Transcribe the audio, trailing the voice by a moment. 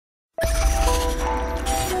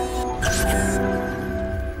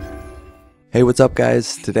Hey, what's up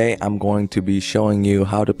guys? Today I'm going to be showing you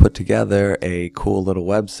how to put together a cool little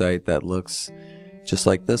website that looks just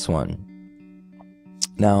like this one.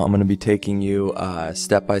 Now I'm going to be taking you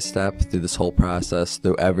step by step through this whole process,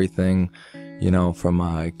 through everything, you know,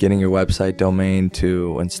 from getting your website domain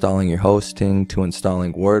to installing your hosting to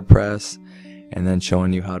installing WordPress, and then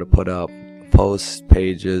showing you how to put up posts,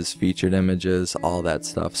 pages, featured images, all that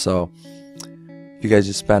stuff. So if you guys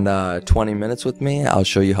just spend 20 minutes with me, I'll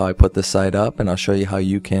show you how I put this site up, and I'll show you how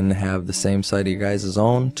you can have the same site of your guys'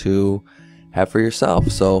 own to have for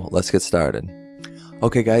yourself. So let's get started.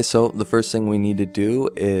 Okay guys, so the first thing we need to do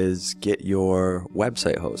is get your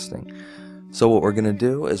website hosting. So what we're going to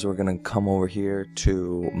do is we're going to come over here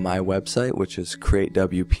to my website, which is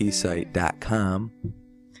createwpsite.com,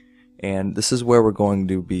 and this is where we're going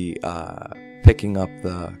to be picking up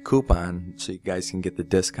the coupon so you guys can get the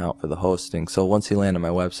discount for the hosting. So once you land on my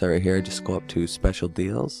website right here, just go up to special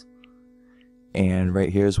deals, and right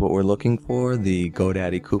here is what we're looking for, the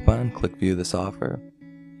GoDaddy coupon. Click view this offer,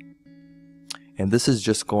 and this is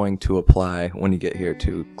just going to apply when you get here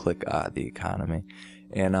to click the economy,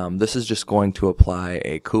 and this is just going to apply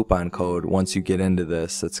a coupon code. Once you get into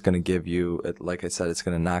this, it's going to give you, like I said, it's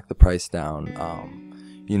going to knock the price down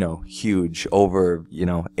you know, huge, over, you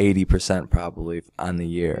know, 80% probably on the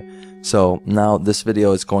year. So now this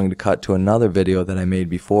video is going to cut to another video that I made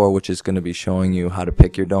before, which is going to be showing you how to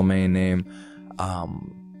pick your domain name,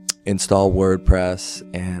 install WordPress,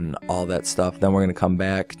 and all that stuff. Then we're going to come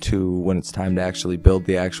back to when it's time to actually build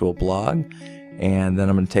the actual blog, and then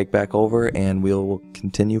I'm going to take back over and we'll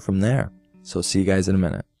continue from there. So see you guys in a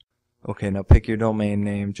minute. Okay, now pick your domain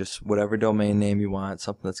name, just whatever domain name you want,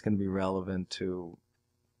 something that's going to be relevant to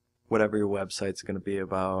whatever your website's going to be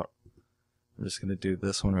about. I'm just going to do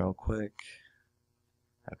this one real quick.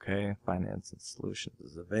 Okay, finance and solutions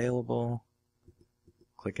is available.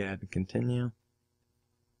 Click add and continue.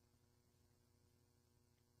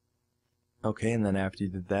 Okay, and then after you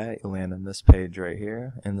did that, you land on this page right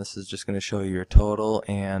here, and this is just going to show you your total,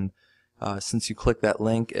 and since you click that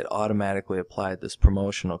link, it automatically applied this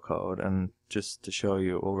promotional code, and just to show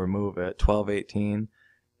you, we'll remove it, 1218.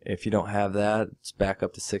 If you don't have that, it's back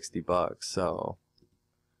up to $60. So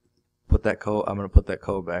put that code, I'm going to put that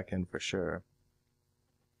code back in for sure.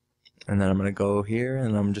 And then I'm going to go here,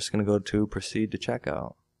 and I'm just going to go to proceed to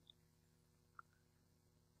checkout.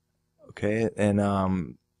 Okay, and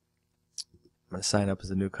I'm going to sign up as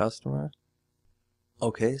a new customer.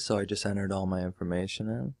 Okay, so I just entered all my information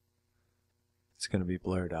in. It's going to be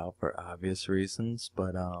blurred out for obvious reasons,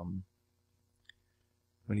 but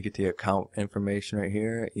when you get the account information right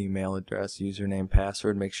here, email address, username,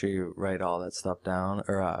 password, make sure you write all that stuff down,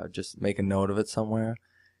 or just make a note of it somewhere,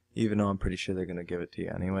 even though I'm pretty sure they're going to give it to you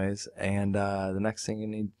anyways. And the next thing you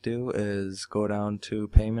need to do is go down to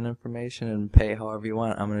payment information and pay however you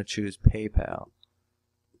want. I'm going to choose PayPal.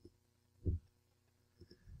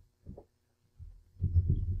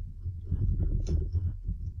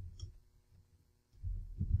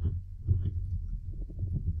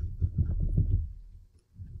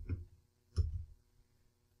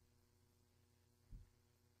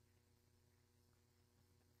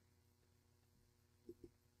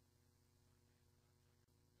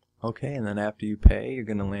 Okay, and then after you pay, you're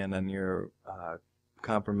going to land on your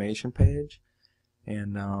confirmation page,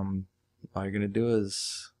 and all you're going to do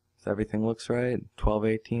is, if everything looks right,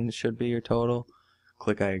 1218 should be your total.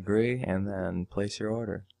 Click I agree, and then place your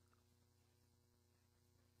order.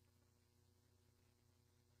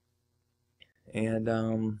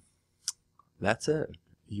 And that's it.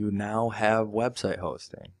 You now have website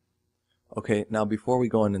hosting. Okay, now before we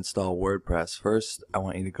go and install WordPress, first I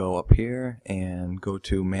want you to go up here and go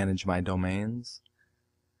to Manage My Domains,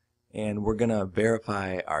 and we're going to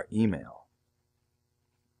verify our email.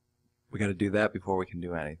 We got to do that before we can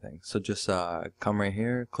do anything. So just come right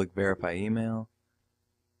here, click Verify Email.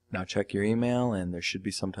 Now check your email, and there should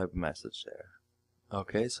be some type of message there.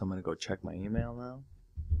 Okay, so I'm going to go check my email now.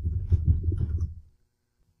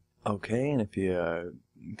 Okay, and if you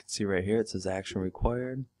can see right here, it says Action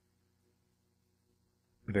Required.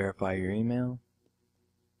 Verify your email.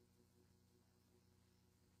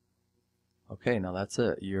 Okay, now that's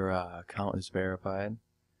it. Your account is verified.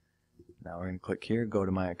 Now we're going to click here, go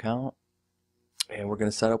to My Account, and we're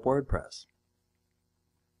going to set up WordPress.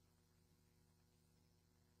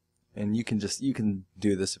 And you can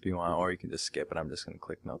do this if you want, or you can just skip it. I'm just going to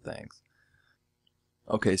click No Thanks.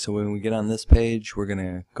 Okay, so when we get on this page, we're going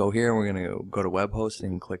to go here, and we're going to go to Web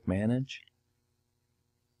Hosting and click Manage.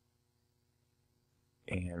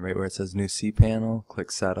 And right where it says New cPanel,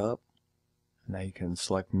 click Setup. Now you can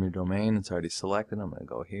select from your domain. It's already selected. I'm going to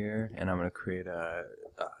go here and I'm going to create a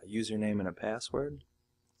username and a password.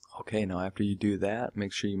 Okay, now after you do that,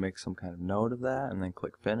 make sure you make some kind of note of that and then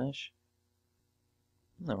click finish.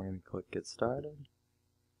 And then we're going to click get started.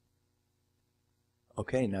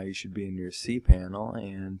 Okay, now you should be in your cPanel,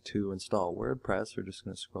 and to install WordPress, we're just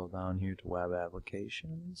going to scroll down here to Web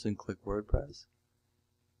Applications and click WordPress.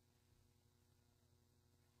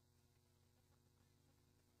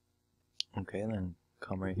 Okay, then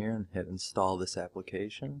come right here and hit install this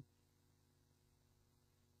application.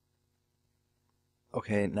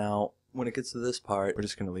 Okay, now when it gets to this part, we're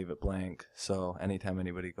just going to leave it blank, so anytime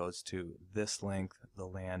anybody goes to this link, they'll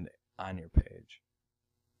land on your page.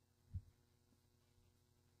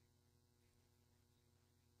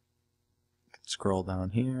 Scroll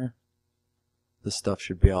down here. This stuff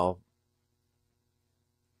should be all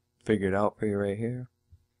figured out for you right here.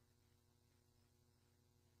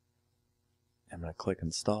 I'm going to click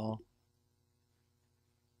install.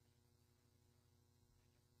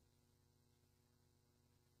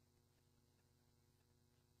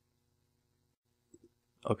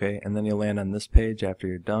 Okay, and then you'll land on this page after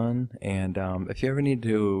you're done, and if you ever need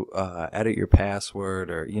to edit your password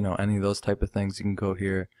or any of those type of things, you can go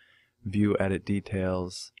here, view edit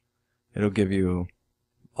details. It'll give you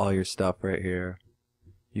all your stuff right here.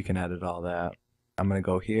 You can edit all that. I'm going to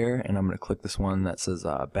go here and I'm going to click this one that says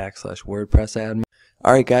 /WordPress admin.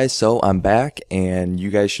 Alright guys, so I'm back and you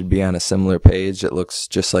guys should be on a similar page. It looks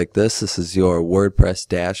just like this. This is your WordPress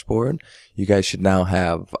dashboard. You guys should now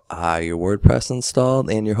have your WordPress installed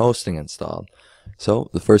and your hosting installed. So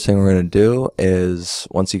the first thing we're going to do is,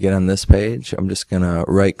 once you get on this page, I'm just going to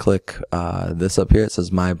right click this up here. It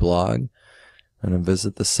says my blog. I'm going to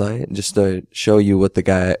visit the site just to show you what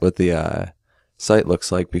the site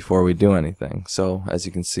looks like before we do anything. So as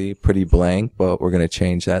you can see, pretty blank, but we're going to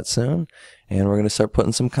change that soon and we're going to start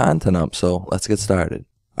putting some content up. So let's get started.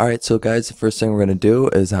 Alright, so guys, the first thing we're going to do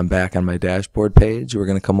is I'm back on my dashboard page. We're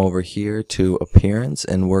going to come over here to appearance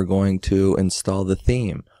and we're going to install the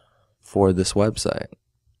theme for this website.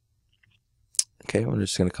 Okay, we're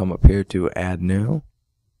just going to come up here to add new.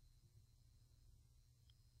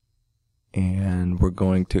 And we're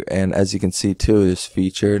going to, and as you can see too, there's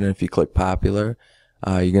featured, and if you click popular,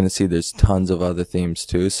 you're going to see there's tons of other themes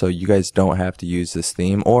too, so you guys don't have to use this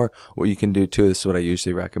theme. Or what you can do too, this is what I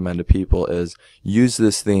usually recommend to people, is use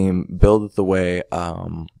this theme, build it the way that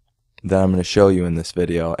I'm going to show you in this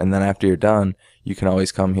video, and then after you're done, you can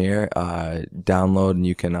always come here, download, and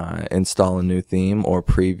you can install a new theme or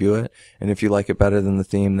preview it. And if you like it better than the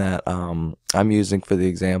theme that I'm using for the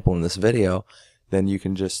example in this video, then you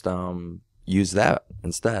can just use that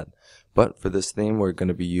instead. But for this theme, we're going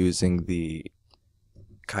to be using the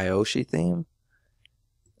Kyoshi theme.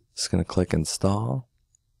 Just going to click install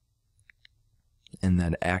and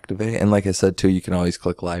then activate. And like I said too, you can always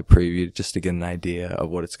click live preview just to get an idea of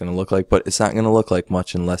what it's going to look like, but it's not going to look like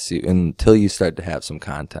much until you start to have some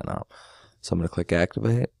content up. So I'm going to click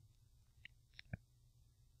activate.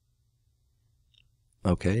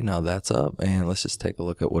 Okay, now that's up, and let's just take a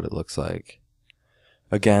look at what it looks like.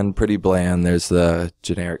 Again, pretty bland. There's the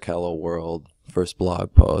generic hello world first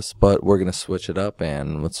blog post, but we're going to switch it up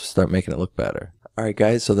and let's start making it look better. Alright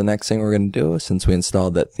guys, so the next thing we're going to do, since we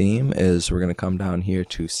installed that theme, is we're going to come down here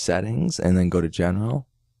to settings and then go to general.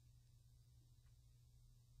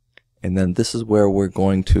 And then this is where we're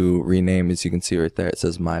going to rename, as you can see right there, it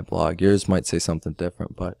says my blog. Yours might say something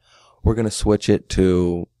different, but we're going to switch it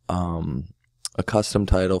to a custom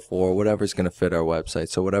title for whatever's going to fit our website.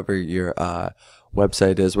 So whatever your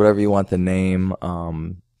website is, whatever you want the name,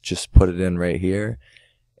 just put it in right here.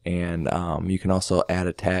 And you can also add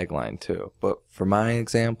a tagline too. But for my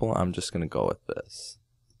example, I'm just going to go with this.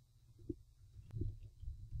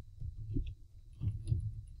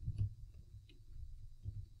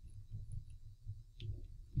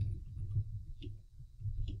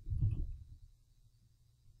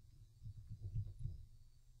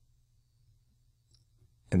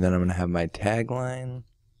 And then I'm going to have my tagline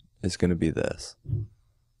is going to be this.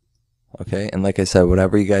 Okay, and like I said,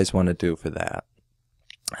 whatever you guys want to do for that.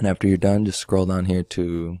 And after you're done, just scroll down here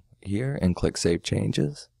to here and click Save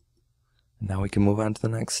Changes. And now we can move on to the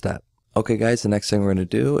next step. Okay guys, the next thing we're going to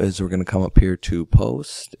do is we're going to come up here to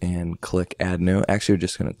Post and click Add New. Actually, we're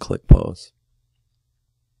just going to click Post.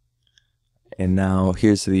 And now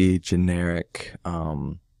here's the generic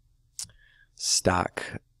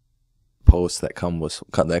stock post that comes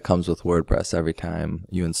with WordPress every time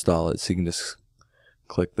you install it. So you can just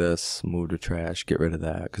click this, move to trash, get rid of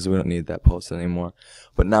that because we don't need that post anymore.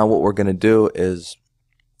 But now what we're going to do is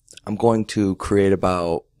I'm going to create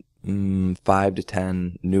about 5 to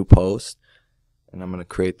 10 new posts And I'm going to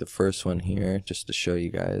create the first one here just to show you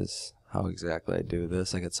guys how exactly I do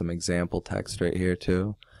this. I got some example text right here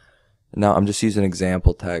too. Now I'm just using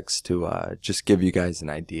example text to just give you guys an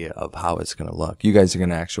idea of how it's going to look. You guys are going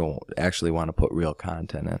to actually want to put real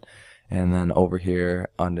content in. And then over here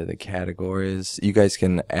under the categories, you guys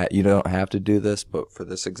can add, you don't have to do this, but for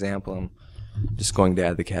this example I'm just going to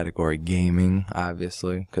add the category gaming,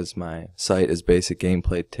 obviously, because my site is basic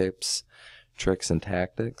gameplay tips, tricks, and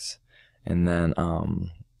tactics. And then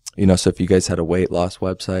you know, so if you guys had a weight loss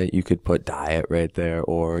website, you could put diet right there,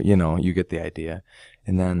 or you know, you get the idea.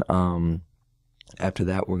 And then after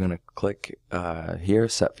that, we're going to click here,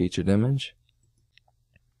 set featured image.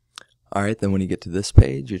 Alright, then when you get to this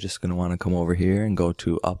page, you're just going to want to come over here and go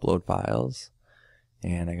to upload files.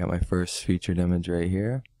 And I got my first featured image right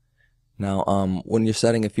here. Now, when you're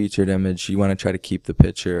setting a featured image, you want to try to keep the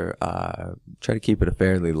picture, try to keep it a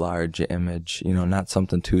fairly large image, you know, not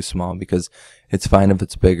something too small, because it's fine if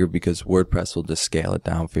it's bigger, because WordPress will just scale it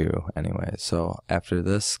down for you anyway. So after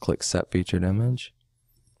this, click set featured image.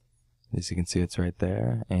 As you can see, it's right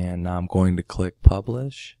there. And now I'm going to click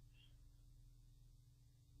publish.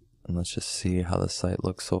 And let's just see how the site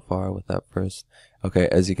looks so far with that first. Okay,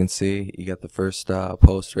 as you can see, you got the first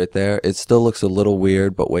post right there. It still looks a little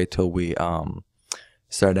weird, but wait till we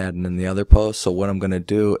start adding in the other posts. So what I'm going to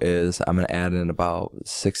do is I'm going to add in about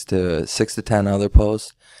 6 to 10 other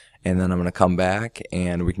posts, and then I'm going to come back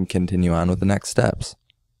and we can continue on with the next steps.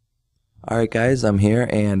 Alright guys, I'm here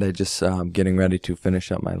and I just getting ready to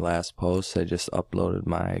finish up my last post. I just uploaded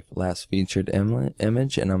my last featured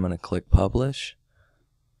image, and I'm going to click publish.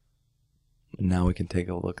 Now we can take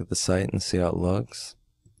a look at the site and see how it looks.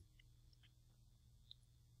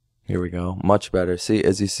 Here we go, much better. See,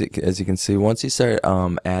 as you can see, once you start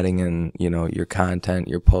adding in, you know, your content,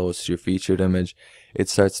 your posts, your featured image, it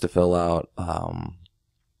starts to fill out.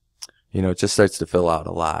 You know, it just starts to fill out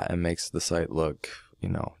a lot and makes the site look, you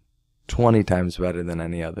know, 20 times better than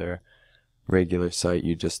any other regular site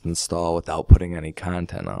you just install without putting any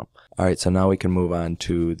content up. Alright, so now we can move on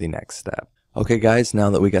to the next step. Okay guys, now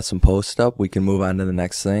that we got some posts up, we can move on to the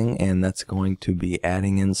next thing, and that's going to be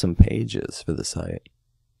adding in some pages for the site.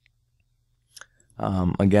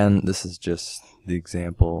 Again, this is just the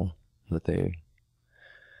example that they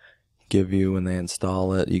give you when they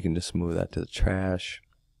install it. You can just move that to the trash.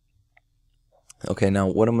 Okay, now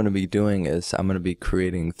what I'm going to be doing is I'm going to be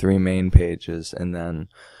creating 3 main pages and then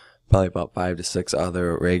probably about 5 to 6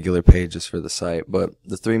 other regular pages for the site. But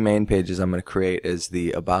the 3 main pages I'm going to create is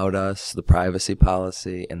the About Us, the Privacy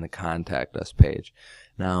Policy, and the Contact Us page.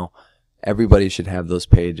 Now, everybody should have those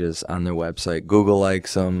pages on their website. Google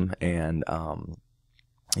likes them, and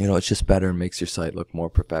you know, it's just better and makes your site look more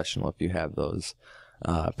professional if you have those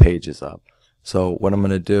pages up. So what I'm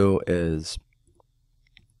going to do is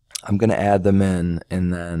I'm going to add them in,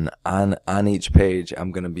 and then on each page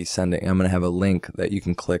I'm going to have a link that you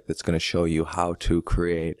can click that's going to show you how to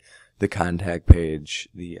create the contact page,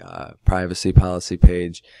 the privacy policy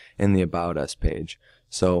page, and the About Us page.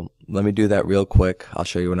 So let me do that real quick. I'll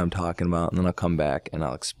show you what I'm talking about, and then I'll come back and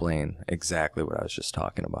I'll explain exactly what I was just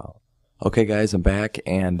talking about. Okay guys, I'm back,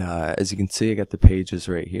 and as you can see, I got the pages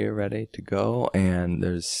right here ready to go, and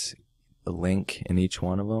there's a link in each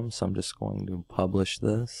one of them. So I'm just going to publish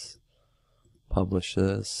this,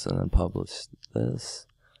 and then publish this.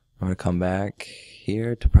 I'm going to come back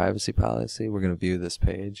here to privacy policy. We're going to view this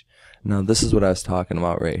page. Now this is what I was talking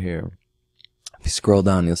about right here. If you scroll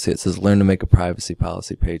down, you'll see it says learn to make a privacy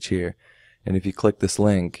policy page here, and if you click this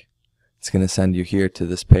link, it's going to send you here to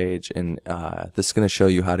this page, and this is going to show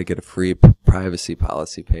you how to get a free privacy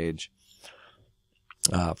policy page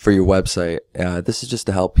for your website. This is just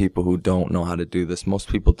to help people who don't know how to do this. Most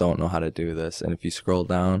people don't know how to do this, and if you scroll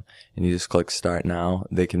down and you just click Start Now,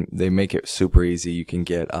 they make it super easy. You can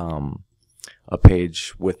get a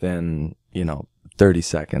page within, you know, 30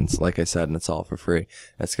 seconds, like I said, and it's all for free.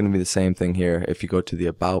 That's going to be the same thing here. If you go to the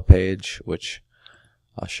About page, which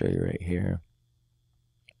I'll show you right here.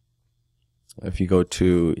 If you go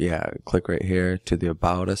to, click right here to the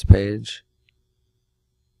About Us page,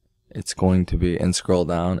 it's going to be, and scroll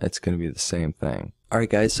down, it's going to be the same thing. Alright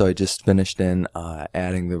guys, so I just finished in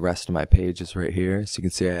adding the rest of my pages right here. So you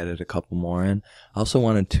can see I added a couple more in. I also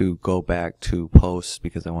wanted to go back to posts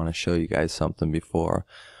because I want to show you guys something before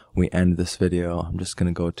we end this video. I'm just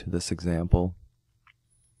going to go to this example.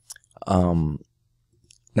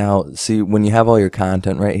 Now, see, when you have all your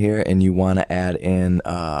content right here and you want to add in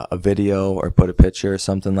a video or put a picture or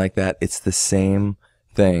something like that, it's the same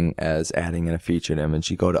thing as adding in a featured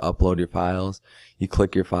image. You go to upload your files, you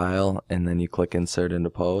click your file, and then you click insert into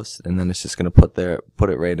post, and then it's just going to put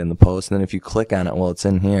it right in the post. And then if you click on it while it's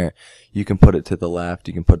in here, you can put it to the left,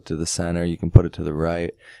 you can put it to the center, you can put it to the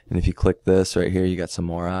right. And if you click this right here, you got some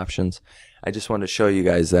more options. I just want to show you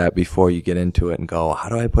guys that before you get into it and go, how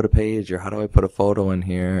do I put a page, or how do I put a photo in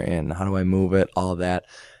here, and how do I move it, all that.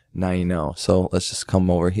 Now you know. So let's just come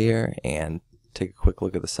over here and take a quick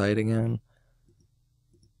look at the site again.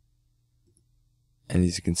 And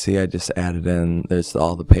as you can see, I just added in, there's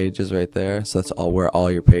all the pages right there. So that's all where all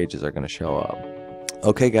your pages are going to show up.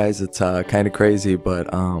 Okay guys, it's kind of crazy, but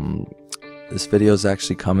this video is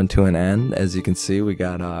actually coming to an end. As you can see, we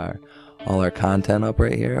got all our content up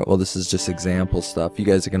right here. Well, this is just example stuff. You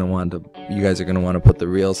guys are going to want to put the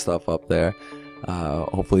real stuff up there.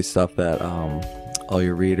 Hopefully stuff that all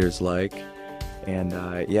your readers like. And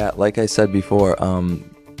yeah, like I said before,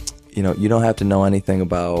 you know, you don't have to know anything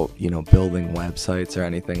about, you know, building websites or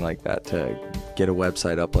anything like that to get a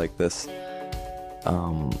website up like this.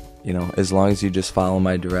 You know, as long as you just follow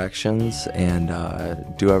my directions and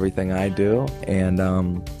do everything I do. And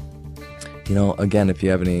you know, again, if you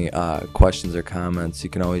have any questions or comments, you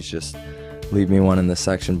can always just leave me one in the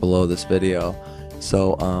section below this video.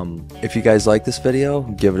 So if you guys like this video,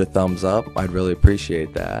 give it a thumbs up. I'd really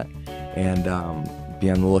appreciate that. And be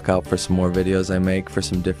on the lookout for some more videos I make for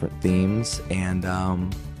some different themes. And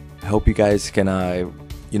I hope you guys can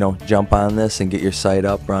you know, jump on this and get your site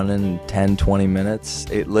up running in 10-20 minutes.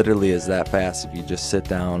 It literally is that fast if you just sit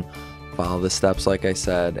down, follow the steps like I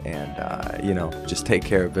said, and you know, just take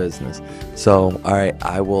care of business. So alright,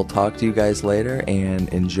 I will talk to you guys later, and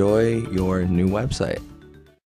enjoy your new website.